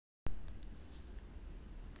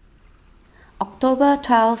October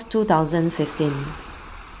 12, 2015.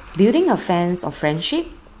 Building a fence of friendship?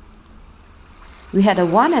 We had a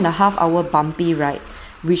 1.5 hour bumpy ride,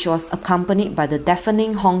 which was accompanied by the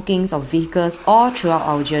deafening honkings of vehicles all throughout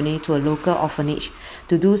our journey to a local orphanage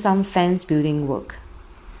to do some fence building work.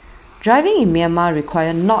 Driving in Myanmar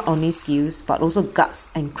required not only skills but also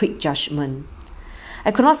guts and quick judgment.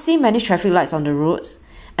 I could not see many traffic lights on the roads,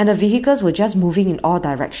 and the vehicles were just moving in all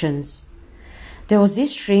directions. There was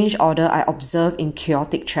this strange order I observed in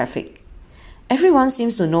chaotic traffic. Everyone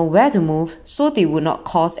seems to know where to move so they would not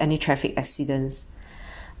cause any traffic accidents.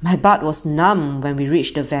 My butt was numb when we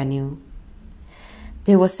reached the venue.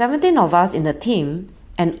 There were 17 of us in the team,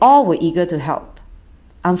 and all were eager to help.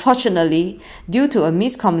 Unfortunately, due to a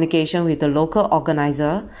miscommunication with the local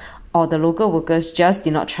organizer, or the local workers just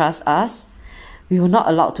did not trust us, we were not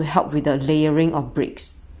allowed to help with the layering of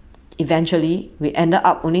bricks. Eventually, we ended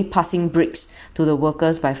up only passing bricks to the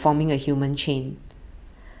workers by forming a human chain.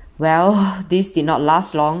 Well, this did not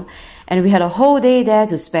last long, and we had a whole day there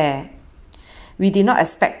to spare. We did not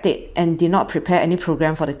expect it and did not prepare any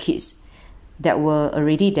program for the kids that were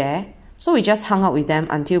already there, so we just hung out with them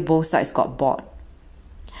until both sides got bored.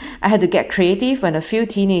 I had to get creative when a few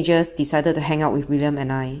teenagers decided to hang out with William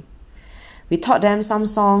and I. We taught them some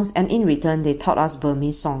songs, and in return they taught us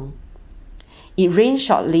Burmese song. It rained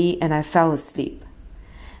shortly and I fell asleep.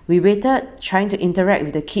 We waited, trying to interact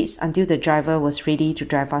with the kids until the driver was ready to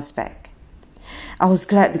drive us back. I was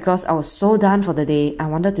glad because I was so done for the day. I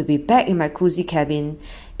wanted to be back in my cozy cabin,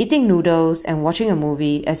 eating noodles and watching a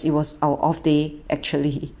movie, as it was our off day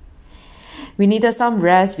actually. We needed some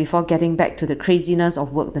rest before getting back to the craziness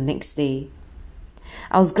of work the next day.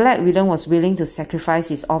 I was glad William was willing to sacrifice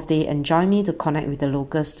his off day and join me to connect with the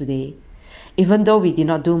locals today. Even though we did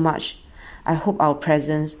not do much, I hope our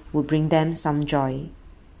presence will bring them some joy.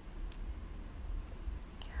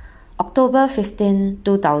 October 15,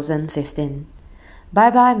 2015.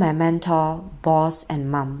 Bye-bye my mentor, boss and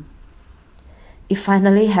mum. It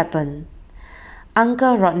finally happened.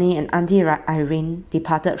 Uncle Rodney and Auntie Irene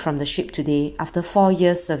departed from the ship today after 4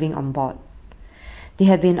 years serving on board. They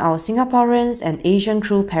have been our Singaporeans and Asian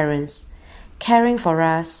crew parents, caring for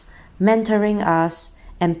us, mentoring us,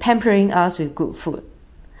 and pampering us with good food.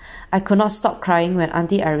 I could not stop crying when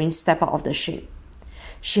Auntie Irene stepped out of the ship.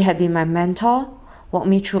 She had been my mentor, walked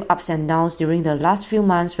me through ups and downs during the last few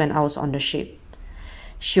months when I was on the ship.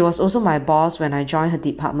 She was also my boss when I joined her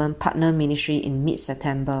department partner ministry in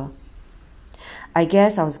mid-September. I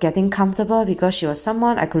guess I was getting comfortable because she was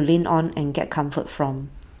someone I could lean on and get comfort from.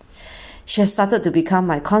 She had started to become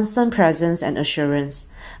my constant presence and assurance,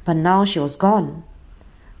 but now she was gone.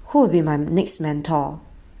 Who would be my next mentor?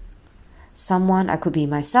 Someone I could be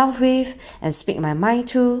myself with and speak my mind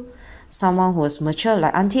to, someone who was mature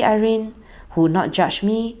like Auntie Irene, who would not judge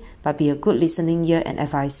me but be a good listening ear and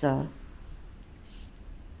advisor.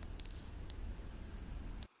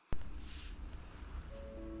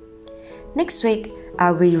 Next week,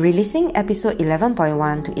 I'll be releasing episode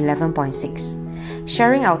 11.1 to 11.6,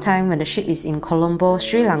 sharing our time when the ship is in Colombo,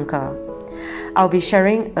 Sri Lanka. I'll be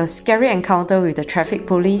sharing a scary encounter with the traffic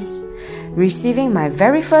police, receiving my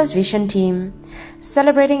very first vision team,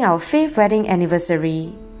 celebrating our 5th wedding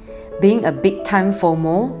anniversary, being a big-time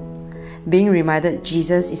FOMO, being reminded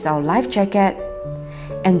Jesus is our life jacket,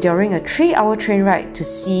 enduring a 3-hour train ride to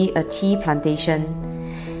see a tea plantation,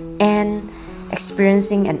 and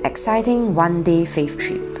experiencing an exciting one-day faith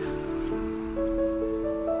trip.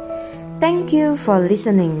 Thank you for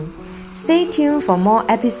listening. Stay tuned for more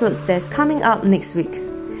episodes that's coming up next week.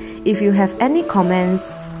 If you have any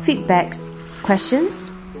comments, feedbacks, questions,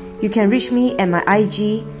 you can reach me at my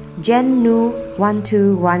IG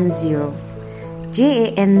JanNgoo1210,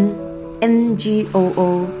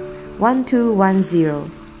 JANNGOO1210.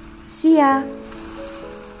 See ya!